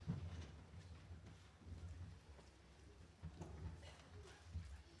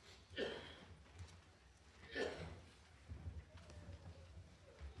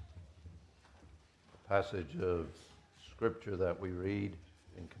passage of scripture that we read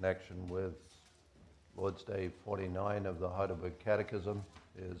in connection with Lord's Day 49 of the Heidelberg Catechism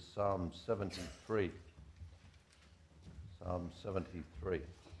is Psalm 73. Psalm 73.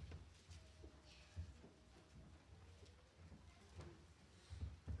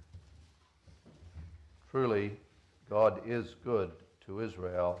 Truly, God is good to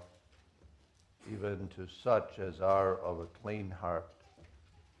Israel, even to such as are of a clean heart.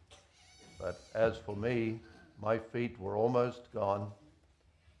 But as for me, my feet were almost gone,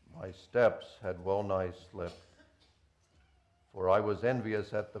 my steps had well nigh slipped. For I was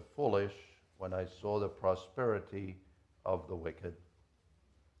envious at the foolish when I saw the prosperity of the wicked.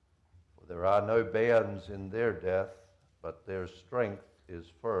 For there are no bands in their death, but their strength is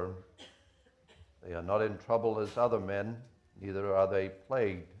firm. They are not in trouble as other men, neither are they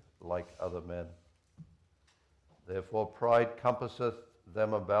plagued like other men. Therefore pride compasseth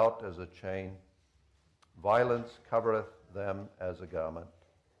them about as a chain, violence covereth them as a garment.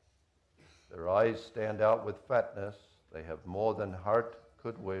 Their eyes stand out with fatness, they have more than heart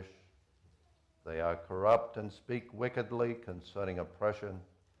could wish. They are corrupt and speak wickedly concerning oppression.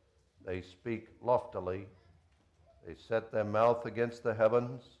 They speak loftily. They set their mouth against the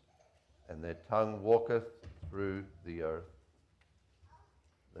heavens, and their tongue walketh through the earth.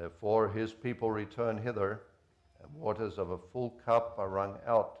 Therefore his people return hither, and waters of a full cup are wrung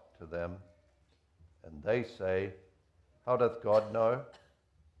out to them. And they say, how doth God know?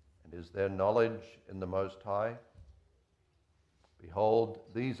 And is there knowledge in the Most High? Behold,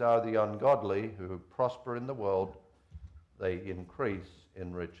 these are the ungodly who prosper in the world, they increase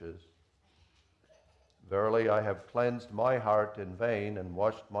in riches. Verily I have cleansed my heart in vain and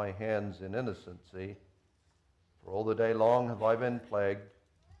washed my hands in innocency. For all the day long have I been plagued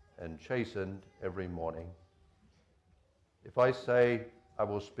and chastened every morning. If I say, I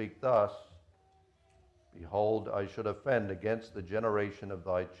will speak thus, behold, I should offend against the generation of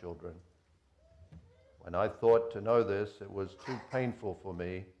thy children. When I thought to know this, it was too painful for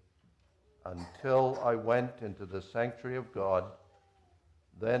me, until I went into the sanctuary of God,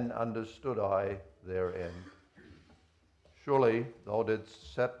 then understood I their end. Surely thou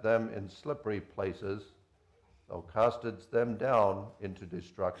didst set them in slippery places, thou castedst them down into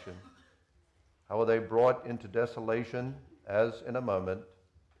destruction. How are they brought into desolation as in a moment?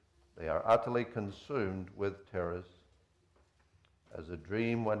 They are utterly consumed with terrors. As a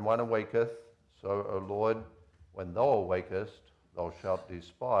dream when one awaketh, so, O Lord, when thou awakest, thou shalt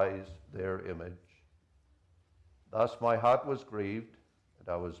despise their image. Thus my heart was grieved, and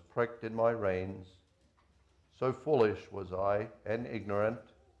I was pricked in my reins. So foolish was I and ignorant,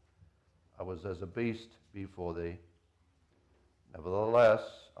 I was as a beast before thee. Nevertheless,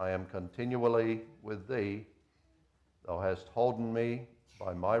 I am continually with thee. Thou hast holden me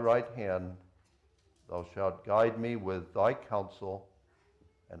by my right hand. Thou shalt guide me with thy counsel,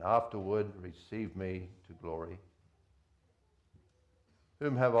 and afterward receive me to glory.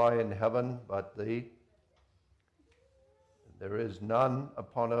 Whom have I in heaven but thee? There is none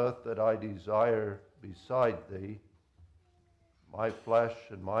upon earth that I desire beside thee. My flesh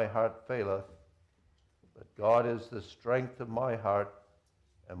and my heart faileth, but God is the strength of my heart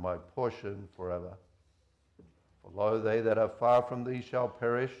and my portion forever. For lo, they that are far from thee shall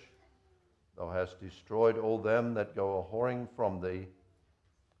perish. Thou hast destroyed all them that go a-whoring from thee.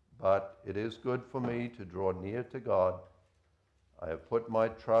 But it is good for me to draw near to God. I have put my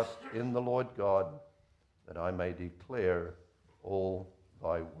trust in the Lord God, that I may declare all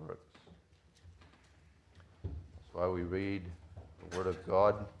thy works. That's why we read the Word of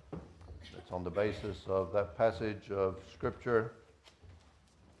God. It's on the basis of that passage of Scripture,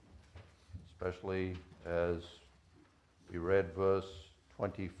 especially as we read verse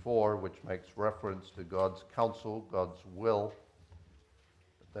 24, which makes reference to God's counsel, God's will.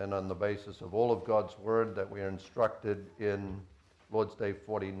 But then on the basis of all of God's Word that we are instructed in Lord's Day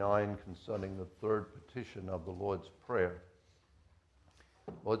 49 concerning the third petition of the Lord's Prayer.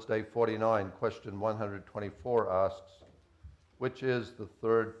 Lord's Day 49, question 124 asks, which is the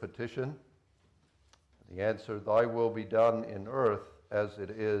third petition? The answer, thy will be done in earth as it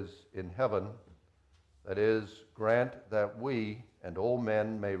is in heaven. That is, grant that we and all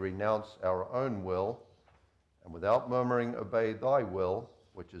men may renounce our own will, and without murmuring obey thy will,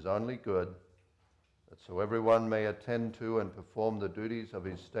 which is only good, that so everyone may attend to and perform the duties of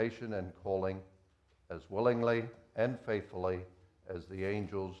his station and calling as willingly and faithfully as the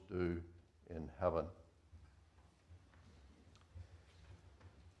angels do in heaven.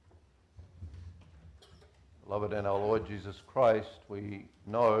 Beloved in our Lord Jesus Christ, we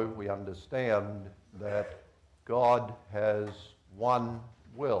know, we understand that God has one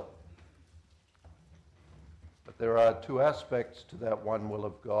will. there are two aspects to that one will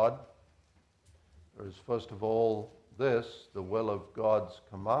of God. There is, first of all, this, the will of God's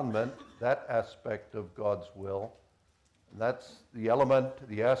commandment, that aspect of God's will. And that's the element,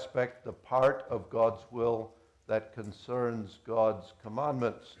 the aspect, the part of God's will that concerns God's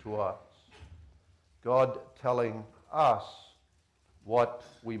commandments to us. God telling us what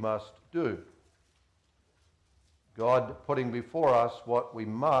we must do. God putting before us what we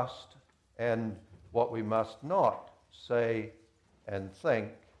must and what we must not say and think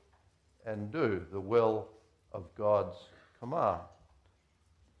and do, the will of God's command.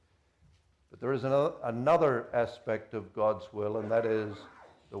 But there is another aspect of God's will, and that is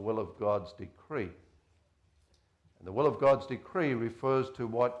the will of God's decree. And the will of God's decree refers to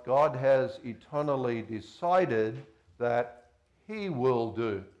what God has eternally decided that He will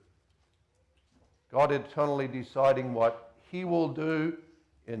do. God eternally deciding what He will do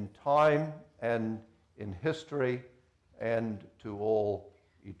in time and in history and to all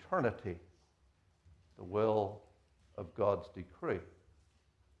eternity. The will of God's decree.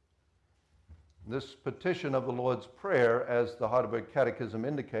 This petition of the Lord's Prayer, as the Heidelberg Catechism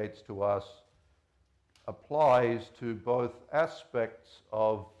indicates to us, applies to both aspects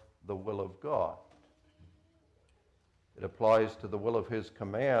of the will of God. It applies to the will of His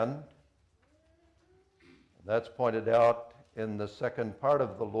command. That's pointed out in the second part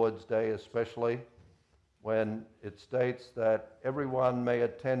of the Lord's Day, especially when it states that everyone may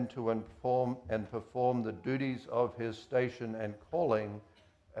attend to and perform the duties of his station and calling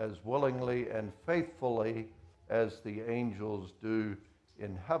as willingly and faithfully as the angels do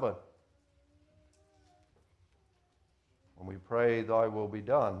in heaven. When we pray, Thy will be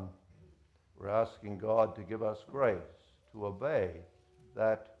done, we're asking God to give us grace to obey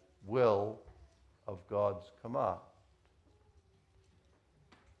that will of God's command.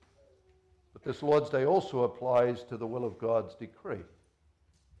 But this Lord's Day also applies to the will of God's decree.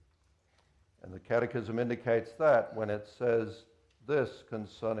 And the Catechism indicates that when it says this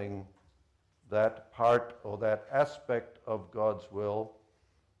concerning that part or that aspect of God's will,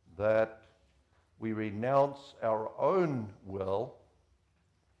 that we renounce our own will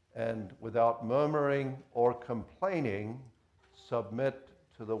and without murmuring or complaining submit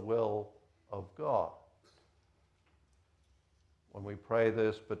to the will of God. When we pray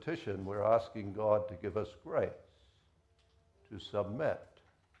this petition, we're asking God to give us grace to submit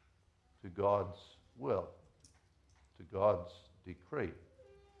to God's will, to God's decree.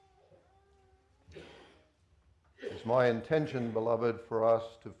 It's my intention, beloved, for us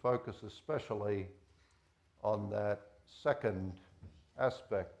to focus especially on that second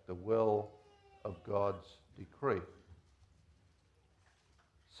aspect, the will of God's decree.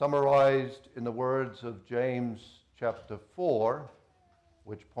 Summarized in the words of James chapter 4,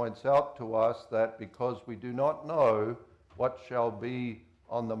 which points out to us that because we do not know what shall be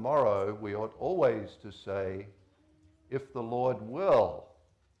on the morrow, we ought always to say, if the Lord will,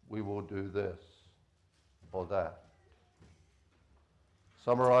 we will do this or that.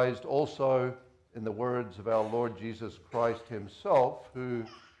 Summarized also in the words of our Lord Jesus Christ Himself, who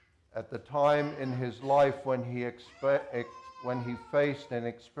at the time in His life when he faced and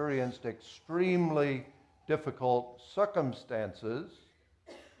experienced extremely difficult circumstances,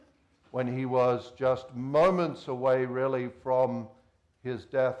 when he was just moments away really from his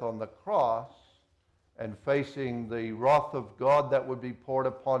death on the cross and facing the wrath of God that would be poured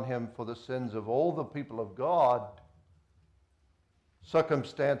upon him for the sins of all the people of God,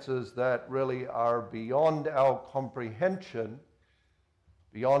 circumstances that really are beyond our comprehension,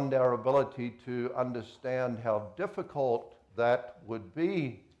 beyond our ability to understand how difficult that would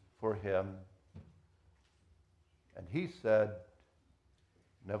be for him. And he said,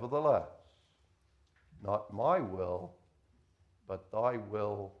 nevertheless, not my will, but thy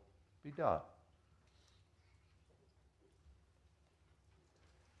will be done.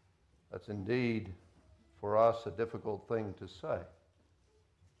 That's indeed for us a difficult thing to say,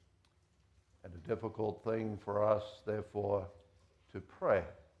 and a difficult thing for us, therefore, to pray.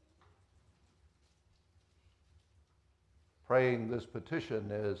 Praying this petition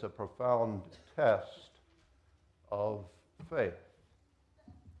is a profound test of faith.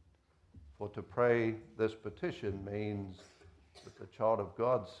 For to pray this petition means that the child of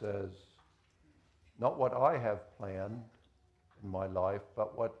God says, not what I have planned in my life,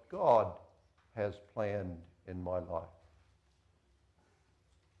 but what God has planned in my life.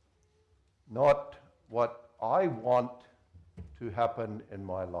 Not what I want to happen in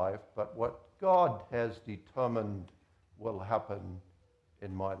my life, but what God has determined will happen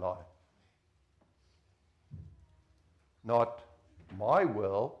in my life. Not my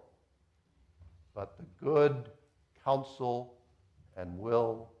will, but the good counsel and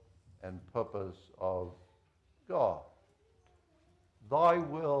will and purpose of God. Thy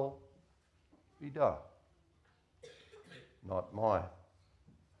will be done, not mine.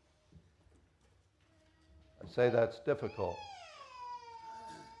 I say that's difficult.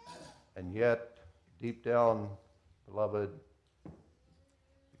 And yet, deep down, beloved,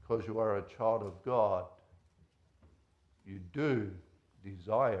 because you are a child of God, you do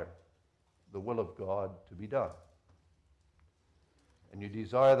desire the will of God to be done. And you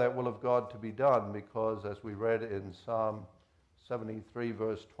desire that will of God to be done because, as we read in Psalm 73,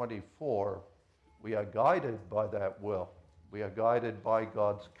 verse 24, we are guided by that will. We are guided by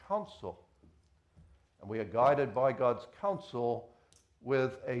God's counsel. And we are guided by God's counsel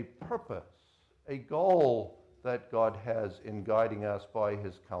with a purpose, a goal that God has in guiding us by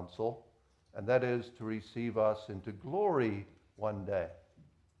his counsel, and that is to receive us into glory one day.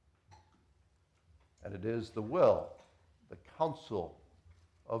 And it is the will, the counsel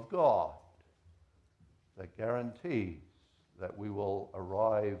of God that guarantees that we will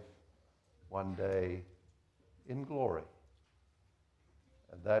arrive one day in glory.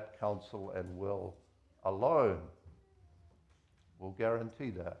 And that counsel and will alone will guarantee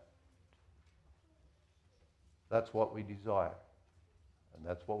that. That's what we desire. And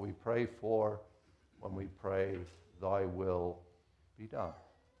that's what we pray for when we pray, thy will be done.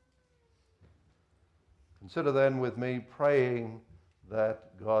 Consider then with me praying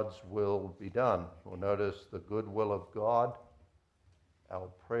that God's will be done. You'll notice the good will of God, our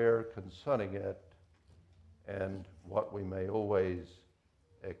prayer concerning it, and what we may always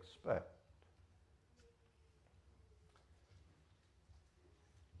expect.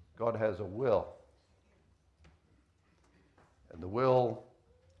 God has a will. And the will,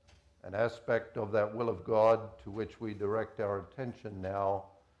 an aspect of that will of God to which we direct our attention now,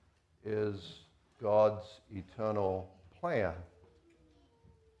 is God's eternal plan.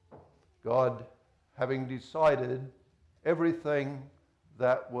 God having decided everything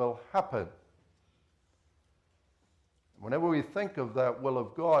that will happen. Whenever we think of that will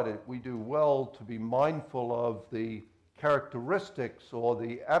of God, we do well to be mindful of the characteristics or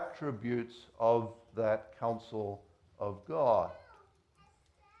the attributes of that counsel of God.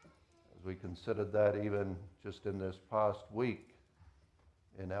 As we considered that even just in this past week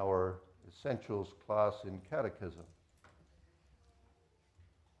in our Essentials class in Catechism.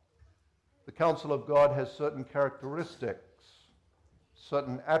 The counsel of God has certain characteristics,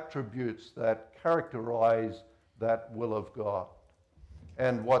 certain attributes that characterize that will of God.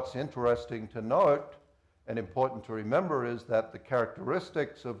 And what's interesting to note and important to remember is that the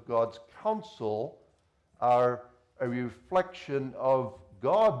characteristics of God's counsel are a reflection of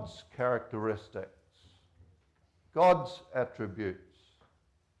God's characteristics, God's attributes.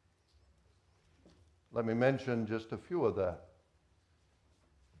 Let me mention just a few of that.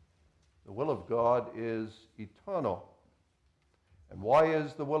 The will of God is eternal. And why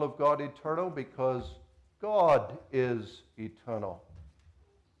is the will of God eternal? Because God is eternal.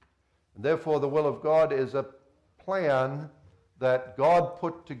 And therefore, the will of God is a plan that God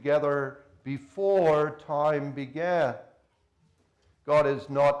put together before time began. God is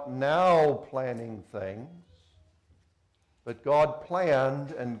not now planning things, but God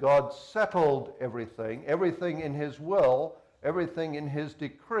planned and God settled everything in his will, everything in his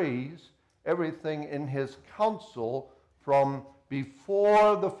decrees, everything in his counsel from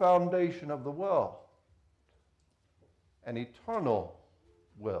before the foundation of the world. An eternal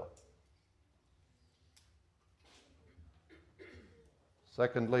will.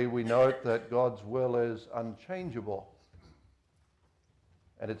 Secondly, we note that God's will is unchangeable.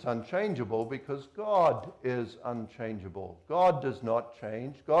 And it's unchangeable because God is unchangeable. God does not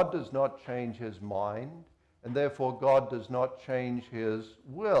change. God does not change his mind. And therefore, God does not change his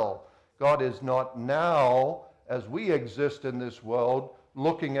will. God is not now, as we exist in this world,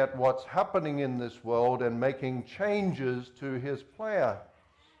 looking at what's happening in this world and making changes to his plan.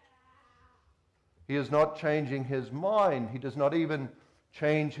 He is not changing his mind. He does not even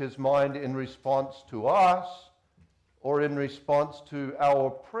change his mind in response to us or in response to our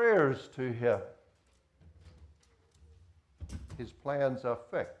prayers to him. His plans are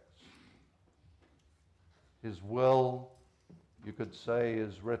fixed. His will, you could say,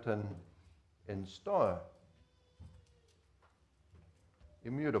 is written in stone.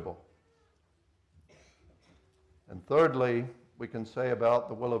 Immutable. And thirdly, we can say about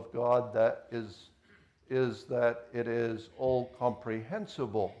the will of God that is that it is all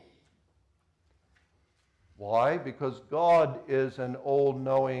comprehensible. Why? Because God is an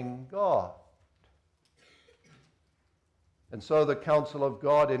all-knowing God. And so the counsel of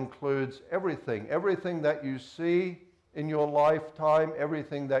God includes everything, everything that you see in your lifetime,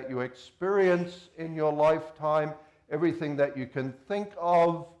 everything that you experience in your lifetime, everything that you can think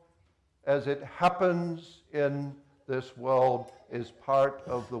of as it happens in this world is part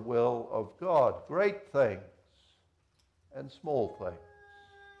of the will of God. Great things and small things.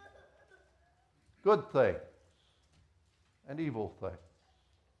 Good things and evil things.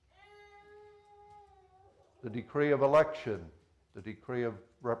 The decree of election, the decree of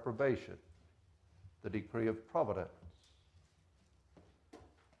reprobation, the decree of providence.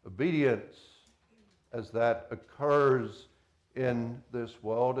 Obedience as that occurs in this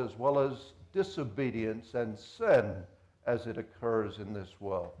world, as well as disobedience and sin as it occurs in this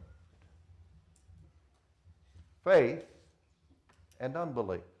world. Faith and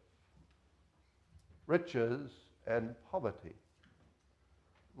unbelief. Riches and poverty.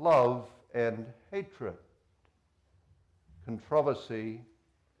 Love and hatred. Controversy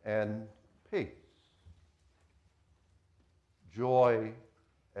and peace. Joy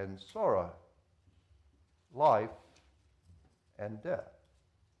and sorrow. Life and death.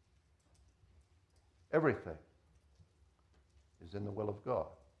 Everything is in the will of God.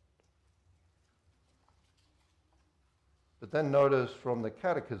 But then notice from the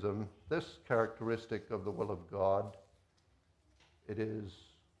Catechism this characteristic of the will of God: it is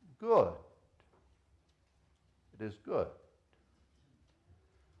good. It is good.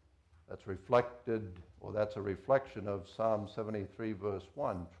 That's reflected, or that's a reflection of Psalm 73, verse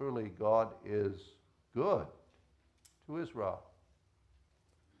 1. Truly, God is good to Israel.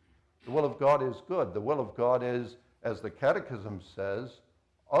 The will of God is good. The will of God is, as the Catechism says,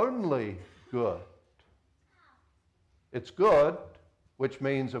 only good. It's good, which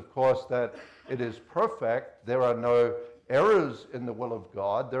means, of course, that it is perfect. There are no errors in the will of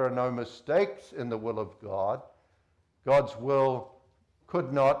God. There are no mistakes in the will of God. God's will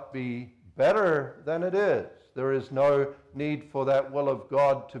could not be better than it is. There is no need for that will of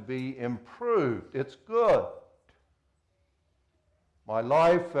God to be improved. It's good. My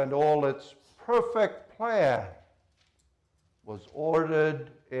life and all its perfect plan was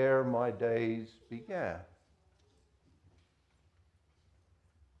ordered ere my days began.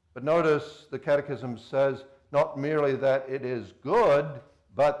 But notice the Catechism says not merely that it is good,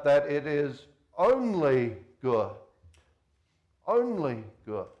 but that it is only good. Only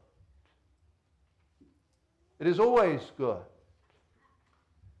good. It is always good.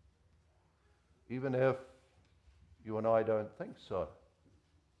 Even if you and I don't think so,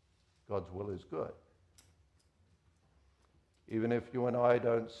 God's will is good. Even if you and I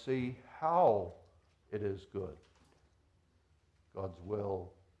don't see how it is good, God's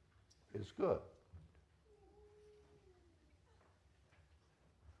will is good.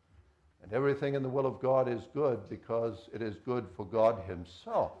 And everything in the will of God is good because it is good for God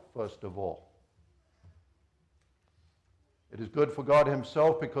himself, first of all. It is good for God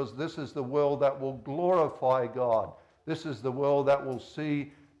himself because this is the will that will glorify God. This is the will that will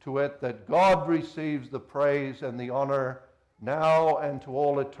see to it that God receives the praise and the honor now and to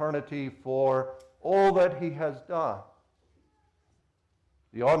all eternity for all that he has done.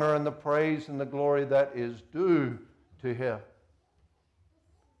 The honor and the praise and the glory that is due to him.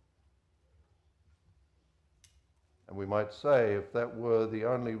 And we might say, if that were the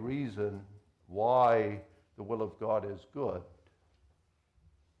only reason why the will of God is good,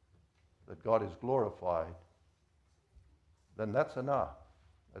 that God is glorified, then that's enough.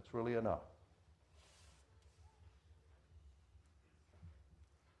 That's really enough.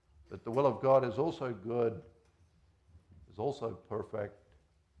 But the will of God is also good, is also perfect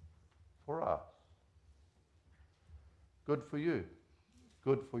for us. Good for you.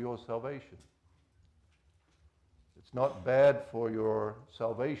 Good for your salvation. It's not bad for your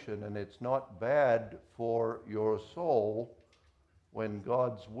salvation, and it's not bad for your soul when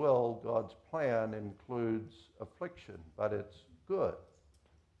God's will, God's plan includes affliction, but it's good.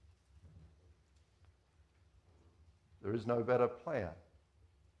 There is no better plan.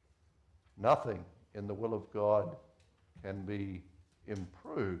 Nothing in the will of God can be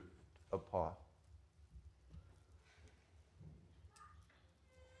improved upon.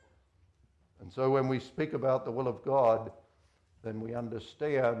 And so when we speak about the will of God, then we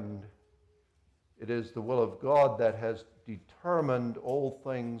understand it is the will of God that has determined all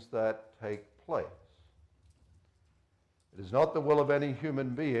things that take place. It is not the will of any human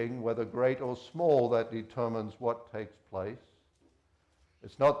being, whether great or small, that determines what takes place.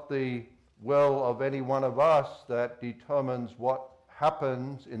 It's not the will of any one of us that determines what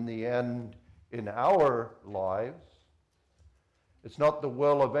happens in the end in our lives. It's not the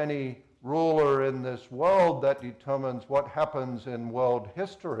will of any ruler in this world that determines what happens in world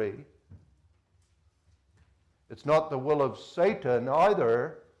history. It's not the will of Satan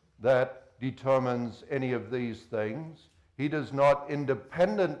either that determines any of these things. He does not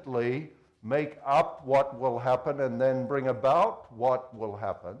independently make up what will happen and then bring about what will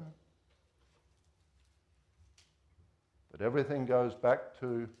happen. But everything goes back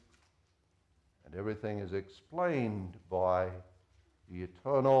to, and everything is explained by the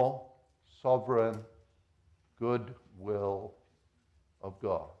eternal, sovereign, good will of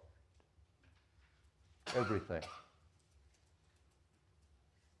God. Everything.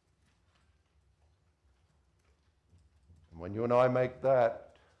 And when you and I make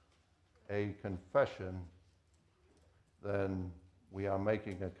that a confession, then we are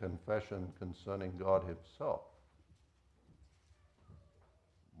making a confession concerning God himself.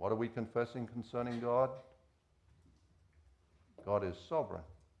 What are we confessing concerning God? God is sovereign.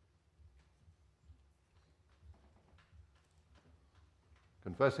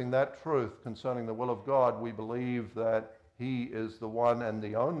 Confessing that truth concerning the will of God, we believe that he is the one and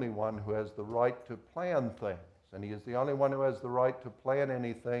the only one who has the right to plan things. And he is the only one who has the right to plan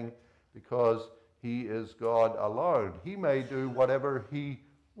anything because he is God alone. He may do whatever he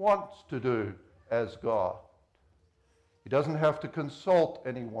wants to do as God. He doesn't have to consult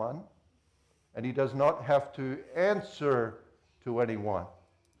anyone, and he does not have to answer to anyone.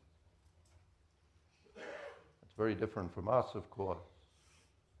 It's very different from us, of course.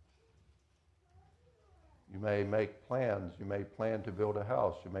 You may make plans. You may plan to build a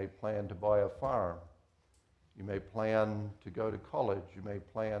house. You may plan to buy a farm. You may plan to go to college. You may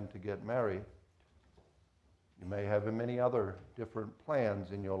plan to get married. You may have many other different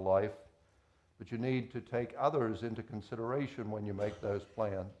plans in your life, but you need to take others into consideration when you make those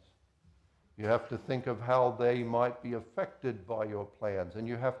plans. You have to think of how they might be affected by your plans, and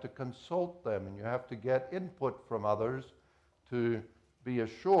you have to consult them, and you have to get input from others to be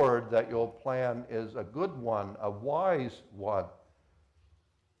assured that your plan is a good one, a wise one.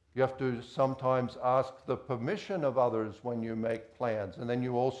 You have to sometimes ask the permission of others when you make plans, and then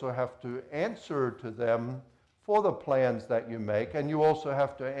you also have to answer to them for the plans that you make, and you also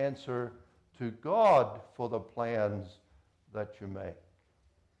have to answer to God for the plans that you make.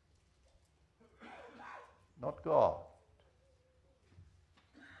 Not God.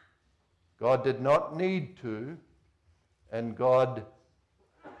 God did not need to, and God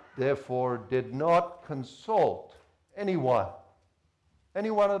therefore did not consult anyone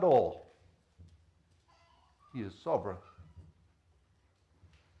at all. He is sovereign.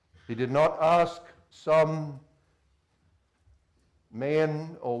 He did not ask some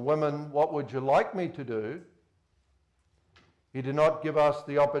man or woman, what would you like me to do? He did not give us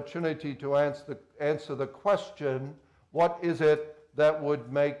the opportunity to answer the question, what is it that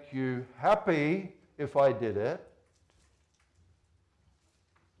would make you happy if I did it?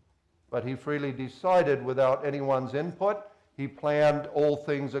 But he freely decided without anyone's input. He planned all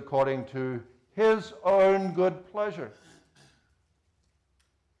things according to his own good pleasure.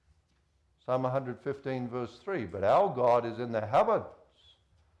 Psalm 115 verse 3, but our God is in the heavens.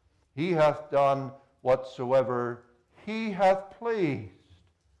 He hath done whatsoever he hath pleased.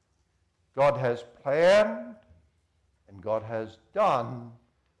 God has planned and God has done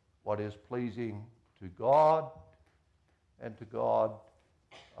what is pleasing to God and to God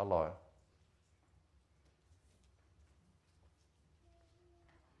alone.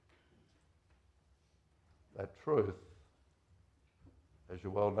 That truth, as you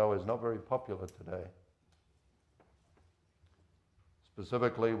well know, is not very popular today.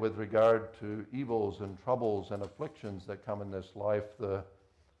 Specifically with regard to evils and troubles and afflictions that come in this life, the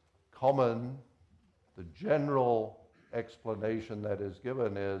general explanation that is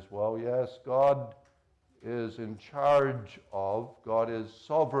given is, well, yes, God is in charge of, God is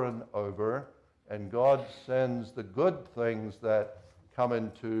sovereign over, and God sends the good things that come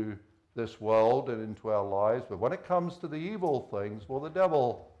into this world and into our lives. But when it comes to the evil things, well, the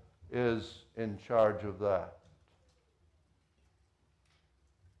devil is in charge of that.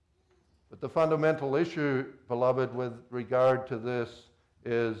 But the fundamental issue, beloved, with regard to this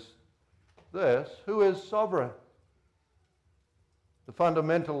is this: who is sovereign? The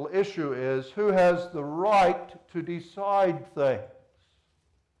fundamental issue is who has the right to decide things.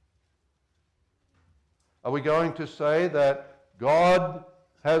 Are we going to say that God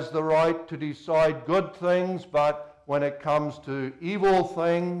has the right to decide good things, but when it comes to evil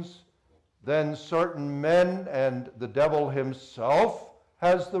things, then certain men and the devil himself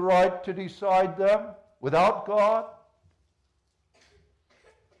has the right to decide them without God?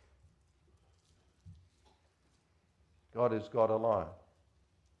 God is God alone.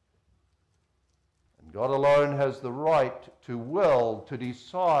 God alone has the right to will, to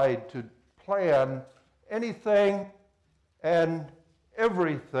decide, to plan anything and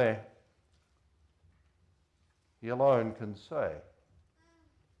everything. He alone can say,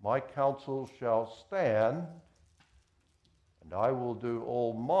 "My counsel shall stand, and I will do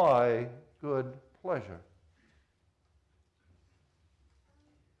all my good pleasure."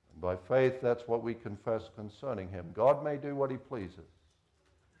 And by faith, that's what we confess concerning him. God may do what he pleases.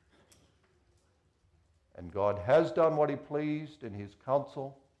 And God has done what he pleased in his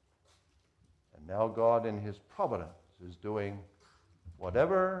counsel. And now God in his providence is doing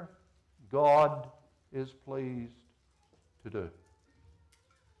whatever God is pleased to do.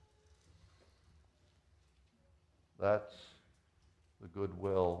 That's the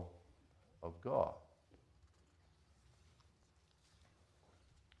goodwill of God.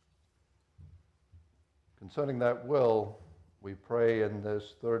 Concerning that will, we pray in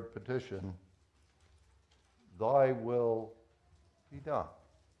this third petition, "Thy will be done."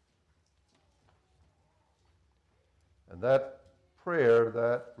 And that prayer,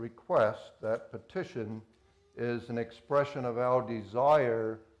 that request, that petition is an expression of our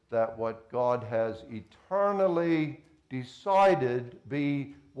desire that what God has eternally decided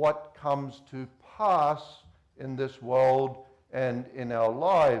be what comes to pass in this world and in our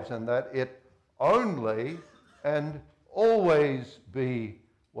lives, and that it only and always be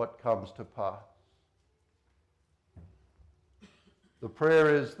what comes to pass. The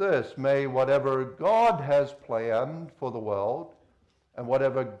prayer is this: may whatever God has planned for the world and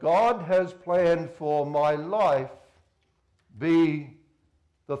whatever God has planned for my life be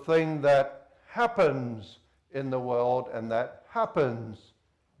the thing that happens in the world and that happens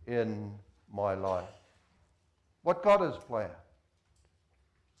in my life. What God has planned.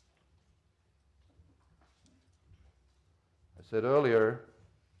 I said earlier,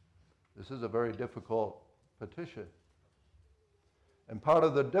 this is a very difficult petition. And part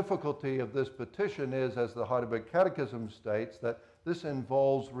of the difficulty of this petition is, as the Heidelberg Catechism states, that this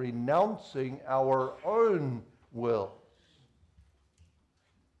involves renouncing our own wills.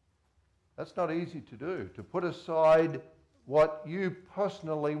 That's not easy to do, to put aside what you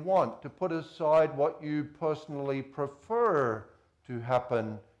personally want, to put aside what you personally prefer to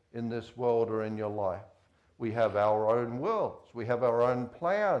happen in this world or in your life. We have our own wills, we have our own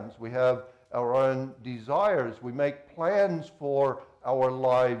plans, we have our own desires. We make plans for our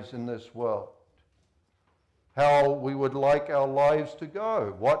lives in this world. How we would like our lives to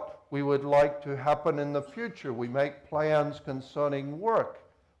go, what we would like to happen in the future. We make plans concerning work,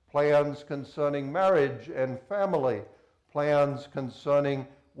 plans concerning marriage and family, plans concerning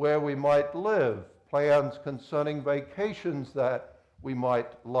where we might live, plans concerning vacations that we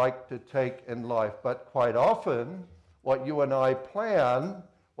might like to take in life. But quite often, what you and I plan,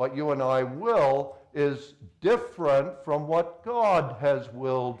 what you and I will, is different from what God has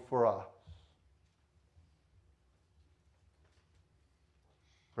willed for us.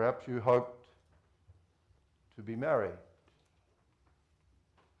 Perhaps you hoped to be married,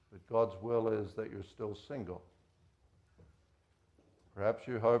 but God's will is that you're still single. Perhaps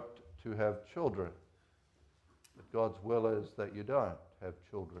you hoped to have children, but God's will is that you don't have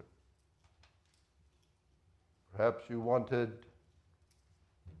children. Perhaps you wanted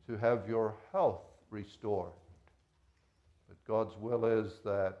to have your health restored, but God's will is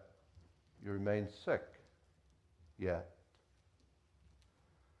that you remain sick yet.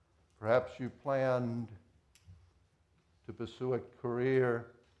 Perhaps you planned to pursue a career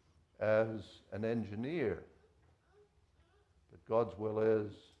as an engineer, but God's will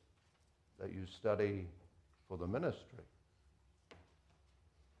is that you study for the ministry.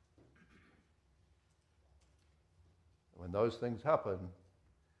 When those things happen,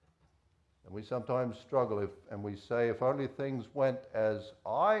 and we sometimes struggle and we say, if only things went as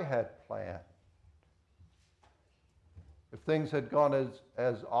I had planned, if things had gone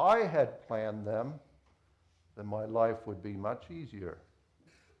as I had planned them, then my life would be much easier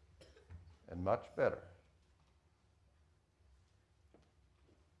and much better.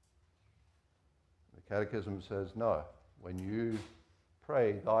 The Catechism says, no, when you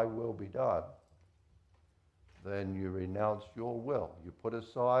pray, thy will be done, then you renounce your will. You put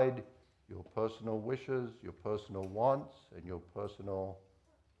aside your personal wishes, your personal wants, and your personal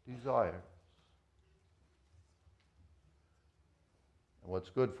desires. And what's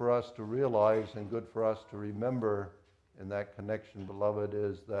good for us to realize and good for us to remember in that connection, beloved,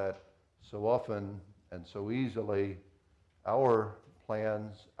 is that so often and so easily our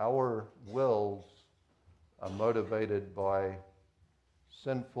plans, our wills are motivated by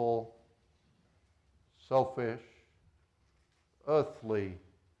sinful, selfish, earthly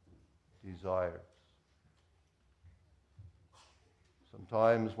desires.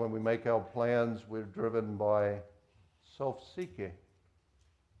 Sometimes when we make our plans, we're driven by self-seeking,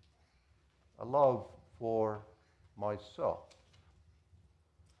 a love for myself,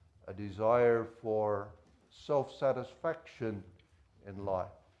 a desire for self-satisfaction in life,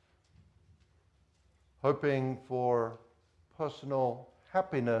 hoping for personal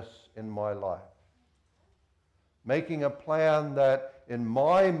happiness in my life, making a plan that in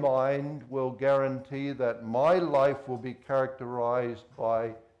my mind will guarantee that my life will be characterized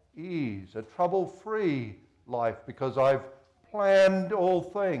by ease, a trouble-free life, because I've planned all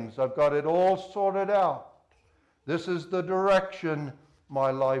things. I've got it all sorted out. This is the direction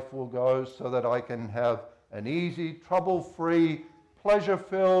my life will go so that I can have an easy, trouble-free,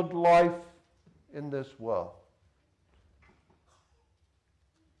 pleasure-filled life in this world.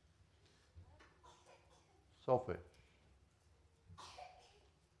 Selfish.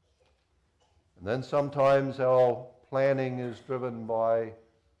 And then sometimes our planning is driven by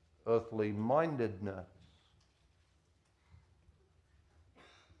earthly mindedness,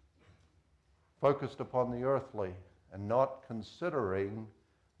 focused upon the earthly and not considering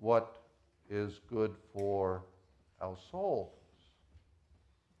what is good for our souls.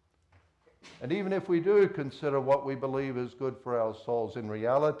 And even if we do consider what we believe is good for our souls, in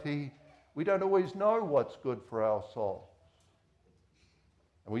reality, we don't always know what's good for our souls.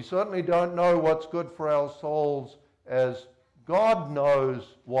 And we certainly don't know what's good for our souls as God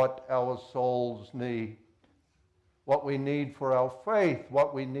knows what our souls need, what we need for our faith,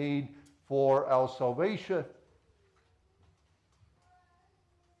 what we need for our salvation.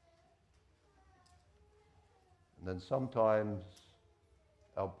 And then sometimes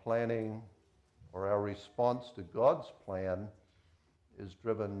our planning or our response to God's plan is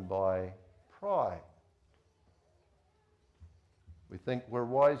driven by pride. We think we're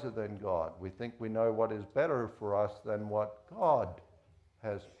wiser than God. We think we know what is better for us than what God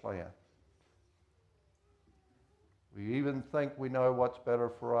has planned. We even think we know what's better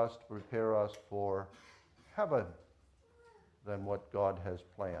for us to prepare us for heaven than what God has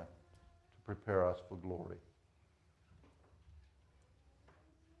planned to prepare us for glory.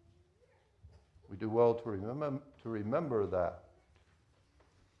 We do well to remember that.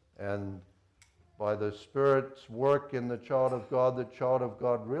 And by the Spirit's work in the child of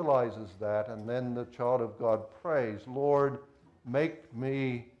God realizes that, and then the child of God prays, Lord, make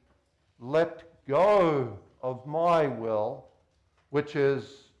me let go of my will, which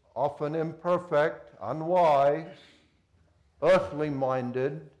is often imperfect, unwise, earthly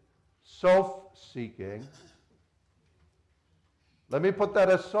minded, self-seeking. Let me put that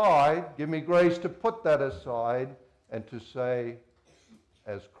aside. Give me grace to put that aside and to say,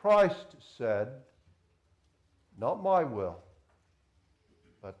 as Christ said, not my will,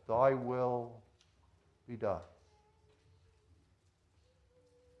 but thy will be done.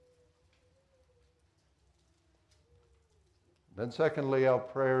 Then secondly, our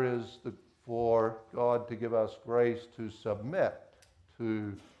prayer is for God to give us grace to submit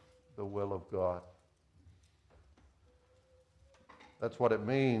to the will of God. That's what it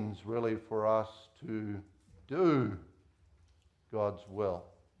means, really, for us to do God's will.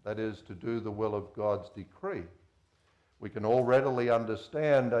 That is, to do the will of God's decree. We can all readily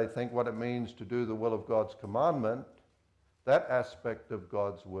understand, I think, what it means to do the will of God's commandment. That aspect of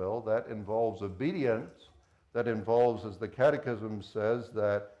God's will, that involves obedience, that involves, as the Catechism says,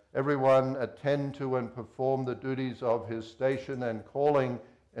 that everyone attend to and perform the duties of his station and calling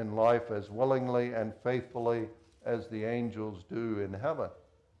in life as willingly and faithfully as the angels do in heaven.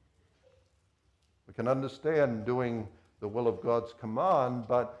 We can understand doing the will of God's command,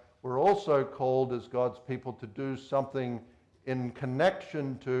 but we're also called as God's people to do something in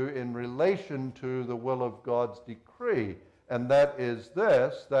connection to, in relation to the will of God's decree. And that is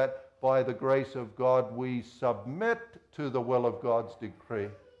this, that by the grace of God we submit to the will of God's decree.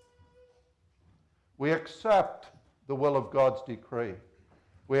 We accept the will of God's decree.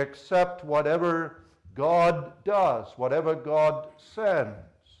 We accept whatever God does, whatever God sends.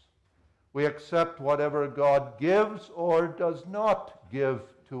 We accept whatever God gives or does not give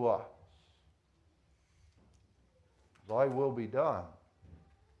to us. Thy will be done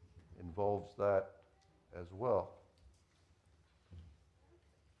involves that as well.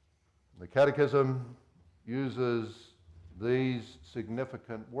 The Catechism uses these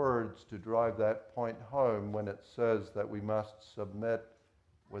significant words to drive that point home when it says that we must submit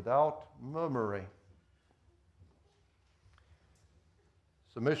without murmuring.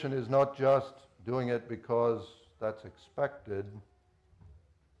 Submission is not just doing it because that's expected,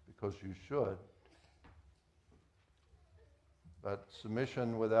 because you should, but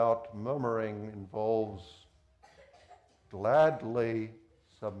submission without murmuring involves gladly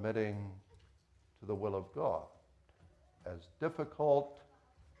submitting to the will of God, as difficult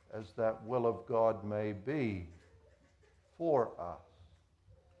as that will of God may be for us.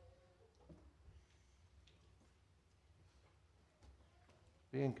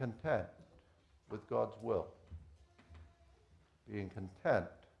 Being content with God's will. Being content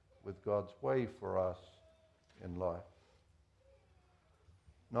with God's way for us in life.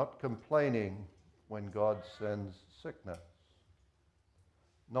 Not complaining when God sends sickness.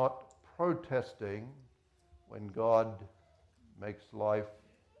 Not protesting when God makes life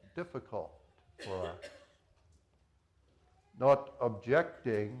difficult for us. Not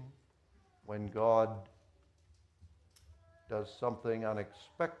objecting when God does something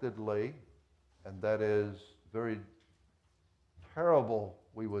unexpectedly, and that is very terrible,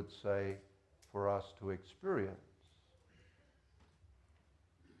 we would say, for us to experience.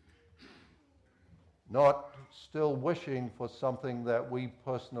 Not still wishing for something that we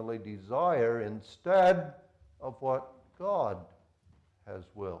personally desire instead of what God has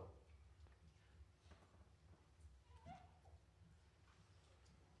willed.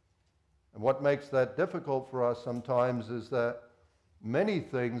 And what makes that difficult for us sometimes is that many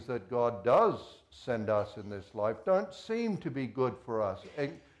things that God does send us in this life don't seem to be good for us.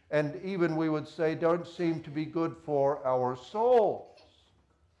 And even we would say don't seem to be good for our souls.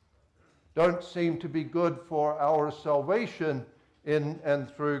 Don't seem to be good for our salvation in and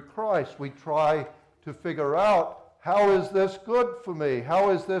through Christ. We try to figure out, how is this good for me?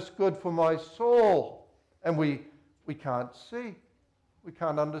 How is this good for my soul? And we can't see. We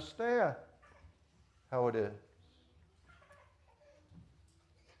can't understand how it is.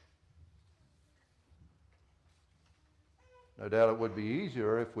 No doubt it would be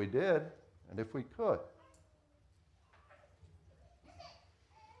easier if we did and if we could.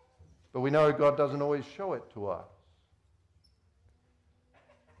 But we know God doesn't always show it to us.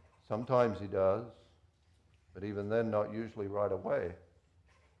 Sometimes he does, but even then not usually right away.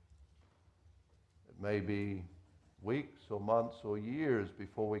 It may be weeks or months or years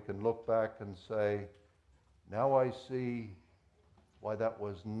before we can look back and say, now I see why that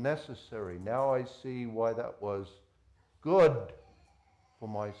was necessary. Now I see why that was good for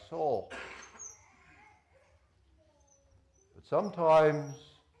my soul. But sometimes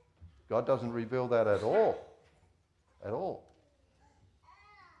God doesn't reveal that at all. At all.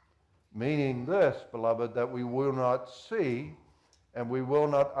 Meaning this, beloved, that we will not see and we will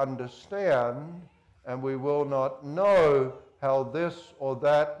not understand and we will not know how this or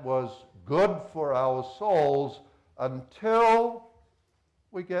that was good for our souls until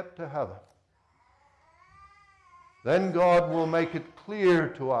we get to heaven. Then God will make it clear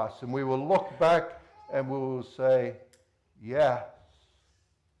to us and we will look back and we will say, yes,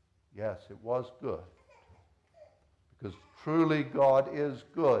 it was good. Because truly God is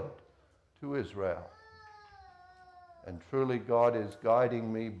good to Israel. And truly God is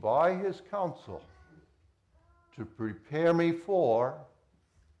guiding me by his counsel to prepare me for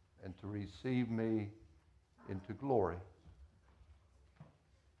and to receive me into glory.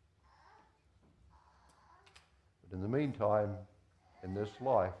 But in the meantime, in this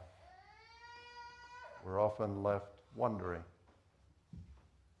life, we're often left wondering,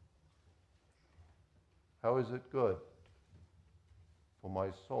 how is it good for my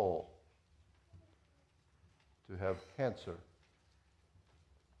soul to have cancer?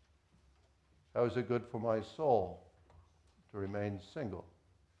 How is it good for my soul to remain single?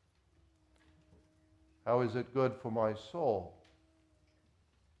 How is it good for my soul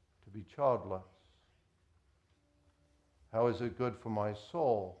to be childless? How is it good for my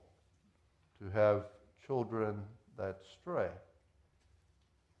soul to have children that stray?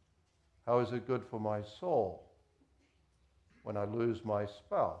 How is it good for my soul when I lose my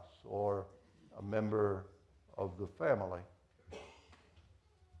spouse or a member of the family?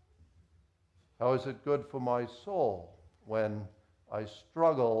 How is it good for my soul when I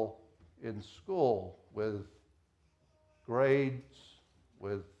struggle in school with grades,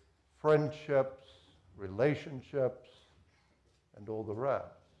 with friendships, relationships, and all the rest?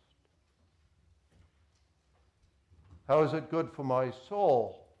 How is it good for my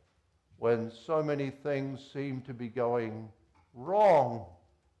soul when so many things seem to be going wrong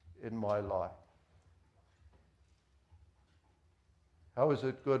in my life? How is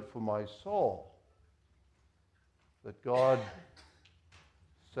it good for my soul that God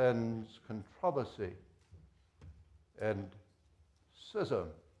sends controversy and schism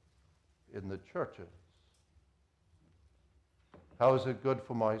in the churches? How is it good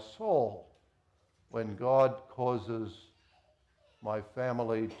for my soul when God causes my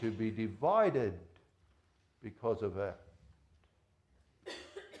family to be divided because of it?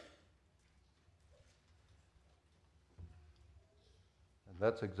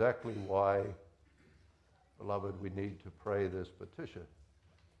 That's exactly why, beloved, we need to pray this petition.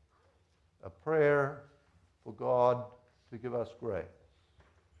 A prayer for God to give us grace.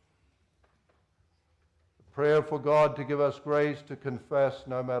 A prayer for God to give us grace to confess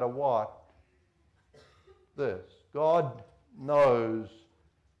no matter what. This, God knows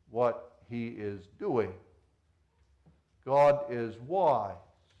what he is doing. God is wise.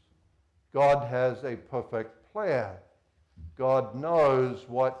 God has a perfect plan. God knows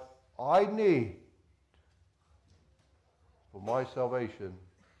what I need for my salvation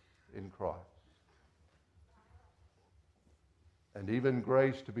in Christ. And even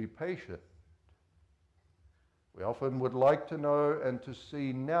grace to be patient. We often would like to know and to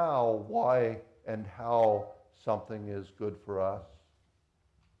see now why and how something is good for us.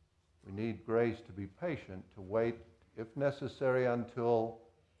 We need grace to be patient, to wait, if necessary, until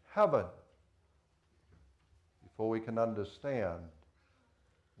heaven before we can understand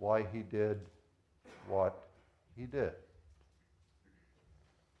why he did what he did.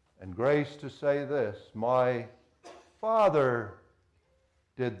 And grace to say this, my Father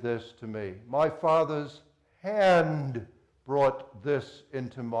did this to me. My Father's hand brought this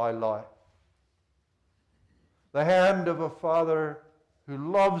into my life. The hand of a Father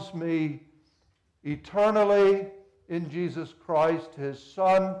who loves me eternally in Jesus Christ, his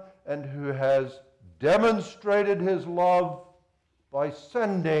Son, and who has demonstrated his love by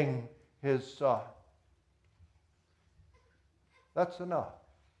sending his Son. That's enough.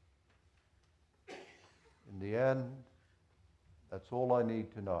 In the end, that's all I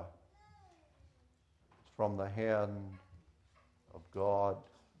need to know. It's from the hand of God,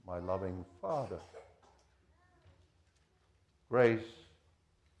 my loving Father. Grace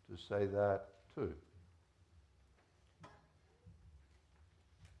to say that too.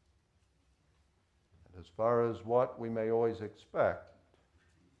 And as far as what we may always expect,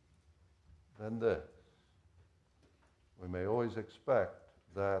 then this. We may always expect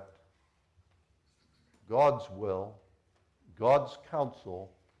that God's will, God's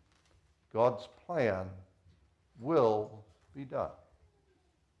counsel, God's plan will be done.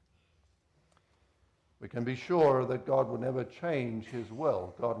 We can be sure that God will never change his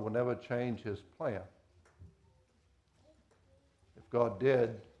will. God will never change his plan. If God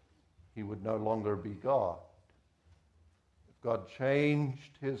did, he would no longer be God. If God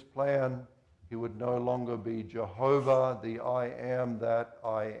changed his plan, he would no longer be Jehovah, the I am that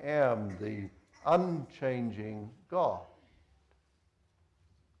I am, the unchanging God.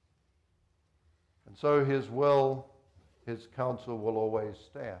 And so his will, his counsel will always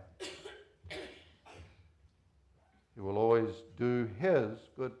stand. He will always do his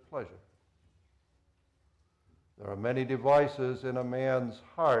good pleasure. There are many devices in a man's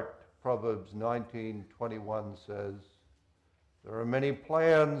heart, Proverbs 19:21 says. There are many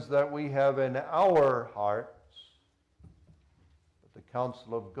plans that we have in our hearts, but the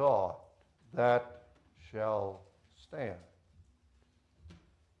counsel of God, that shall stand.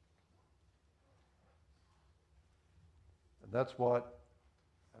 And that's what,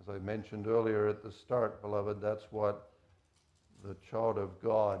 as I mentioned earlier at the start, beloved, that's what the child of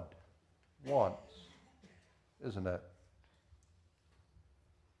God wants, isn't it?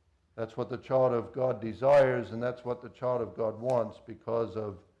 That's what the child of God desires, and that's what the child of God wants because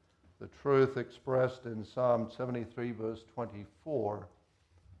of the truth expressed in Psalm 73, verse 24.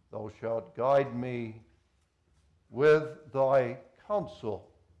 Thou shalt guide me with thy counsel,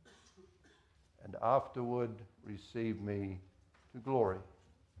 and afterward receive me to glory.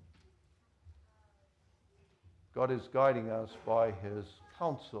 God is guiding us by his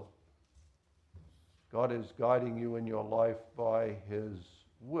counsel. God is guiding you in your life by his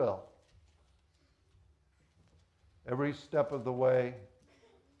will. Every step of the way,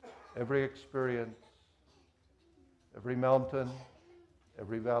 every experience, every mountain,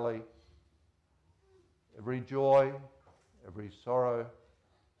 every valley, every joy, every sorrow,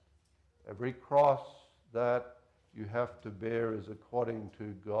 every cross that you have to bear is according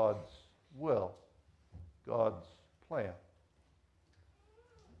to God's will, God's plan.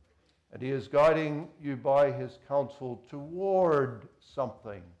 And he is guiding you by his counsel toward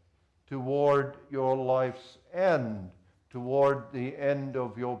something, toward your life's end, toward the end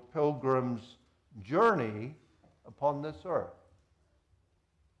of your pilgrim's journey upon this earth.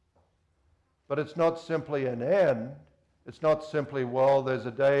 But it's not simply an end. It's not simply, well, there's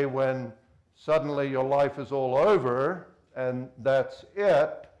a day when suddenly your life is all over and that's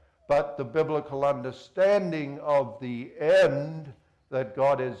it. But the biblical understanding of the end that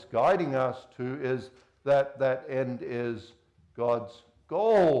God is guiding us to is that that end is God's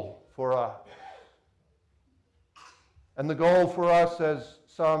goal for us. And the goal for us, as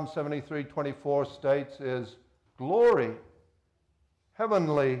Psalm 73:24 states, is glory,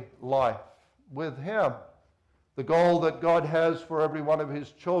 heavenly life with Him. The goal that God has for every one of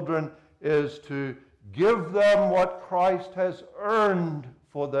His children is to give them what Christ has earned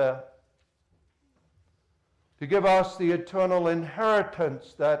for them, to give us the eternal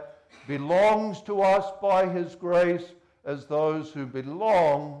inheritance that belongs to us by His grace as those who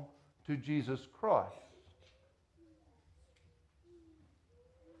belong to Jesus Christ.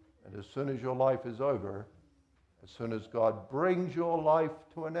 And as soon as your life is over, as soon as God brings your life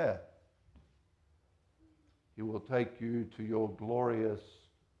to an end, He will take you to your glorious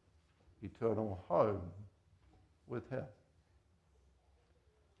eternal home with Him.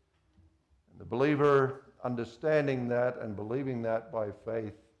 And the believer, understanding that and believing that by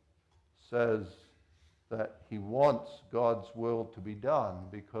faith, says that he wants God's will to be done,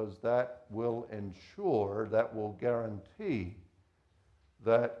 because that will ensure, that will guarantee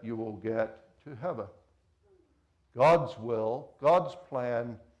that you will get to heaven. God's will, God's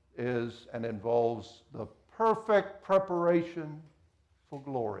plan is and involves the perfect preparation for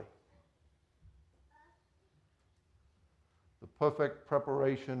glory. The perfect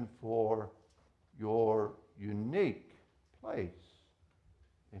preparation for your unique place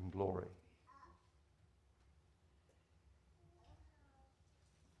in glory.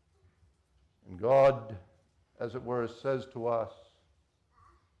 And God, as it were, says to us,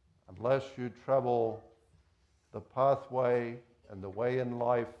 unless you travel the pathway and the way in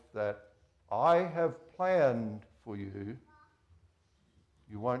life that I have planned for you,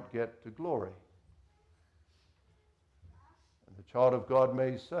 you won't get to glory. And the child of God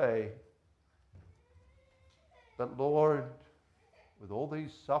may say, but Lord, with all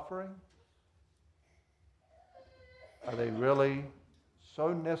these sufferings, are they really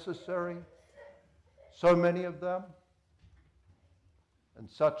so necessary? So many of them? And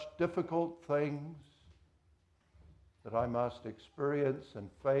such difficult things that I must experience and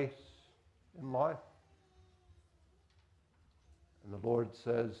face in life? And the Lord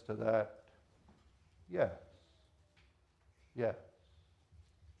says to that, yes, yes.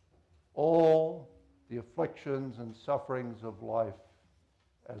 All the afflictions and sufferings of life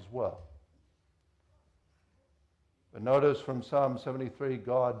as well. But notice from Psalm 73,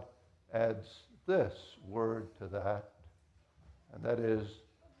 God adds this word to that, and that is,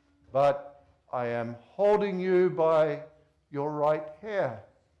 but I am holding you by your right hand.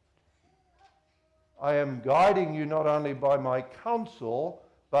 I am guiding you not only by my counsel,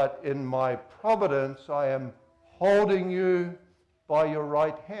 but in my providence I am holding you by your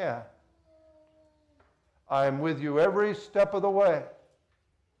right hand. I am with you every step of the way.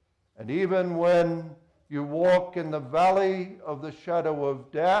 And even when you walk in the valley of the shadow of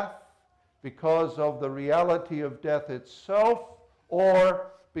death, because of the reality of death itself,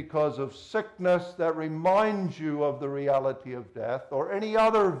 or because of sickness that reminds you of the reality of death, or any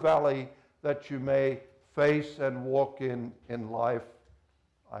other valley that you may face and walk in life,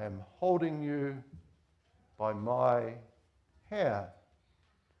 I am holding you by my hand.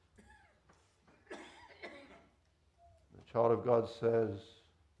 The child of God says,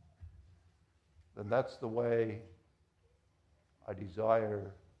 then that's the way I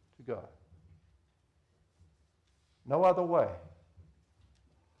desire to go. No other way,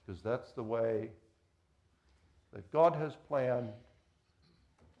 because that's the way that God has planned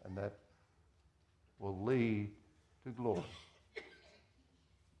and that will lead to glory.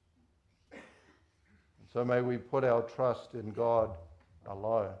 And so may we put our trust in God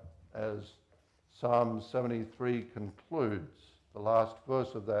alone, as Psalm 73 concludes, the last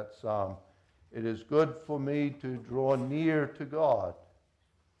verse of that psalm. It is good for me to draw near to God.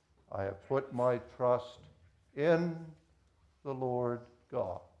 I have put my trust in the Lord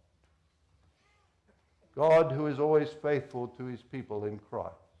God. God who is always faithful to His people in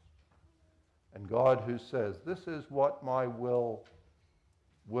Christ. And God who says, this is what my will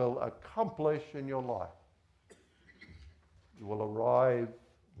accomplish in your life. You will arrive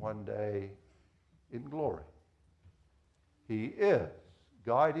one day in glory. He is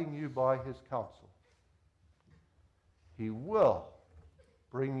guiding you by His counsel. He will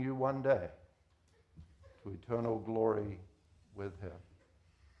bring you one day to eternal glory with Him.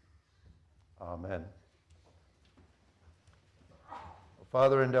 Amen.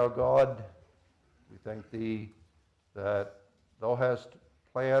 Father and our God, we thank Thee that Thou hast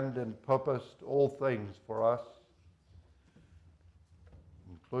planned and purposed all things for us,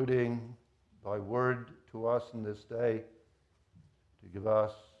 including Thy word to us in this day, to give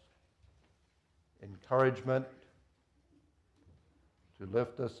us encouragement, to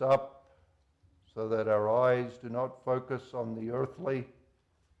lift us up so that our eyes do not focus on the earthly,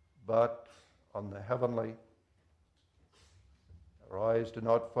 but on the heavenly. Our eyes do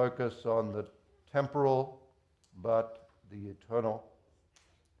not focus on the temporal, but the eternal.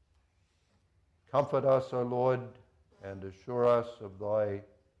 Comfort us, O Lord, and assure us of thy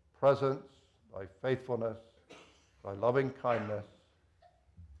presence, thy faithfulness, thy loving kindness,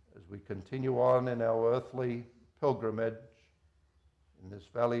 as we continue on in our earthly pilgrimage in this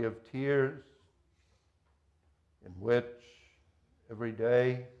valley of tears, in which every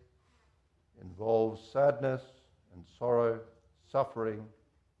day involves sadness and sorrow, suffering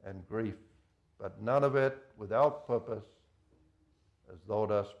and grief, but none of it without purpose, as thou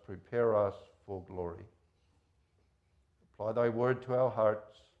dost prepare us for glory. Apply thy word to our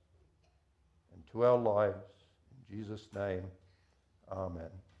hearts and to our lives. In Jesus' name,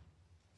 amen.